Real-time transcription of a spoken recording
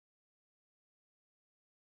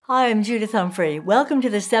Hi, I'm Judith Humphrey. Welcome to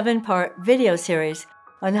the 7-part video series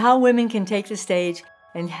on how women can take the stage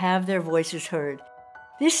and have their voices heard.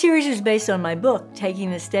 This series is based on my book, Taking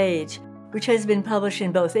the Stage, which has been published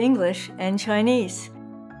in both English and Chinese.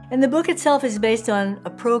 And the book itself is based on a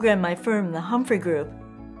program my firm, the Humphrey Group,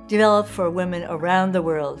 developed for women around the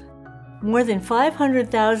world. More than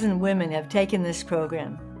 500,000 women have taken this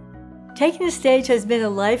program. Taking the stage has been a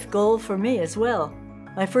life goal for me as well.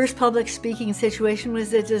 My first public speaking situation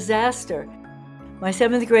was a disaster. My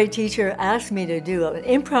 7th grade teacher asked me to do an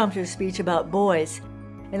impromptu speech about boys,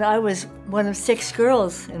 and I was one of 6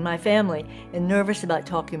 girls in my family and nervous about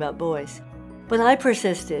talking about boys. But I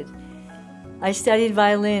persisted. I studied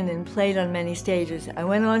violin and played on many stages. I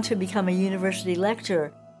went on to become a university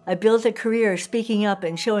lecturer. I built a career speaking up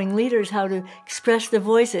and showing leaders how to express their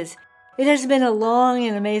voices. It has been a long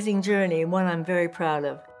and amazing journey, and one I'm very proud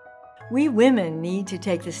of. We women need to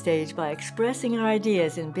take the stage by expressing our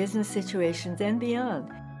ideas in business situations and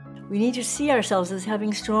beyond. We need to see ourselves as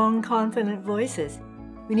having strong, confident voices.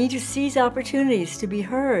 We need to seize opportunities to be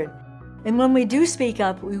heard. And when we do speak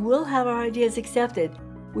up, we will have our ideas accepted.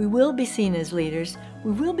 We will be seen as leaders,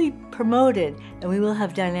 we will be promoted, and we will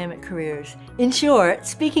have dynamic careers. In short,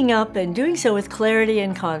 speaking up and doing so with clarity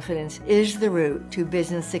and confidence is the route to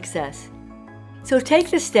business success. So take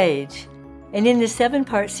the stage, and in this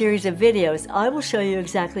 7-part series of videos, I will show you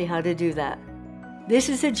exactly how to do that. This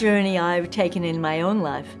is a journey I've taken in my own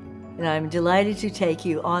life, and I'm delighted to take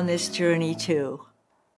you on this journey too.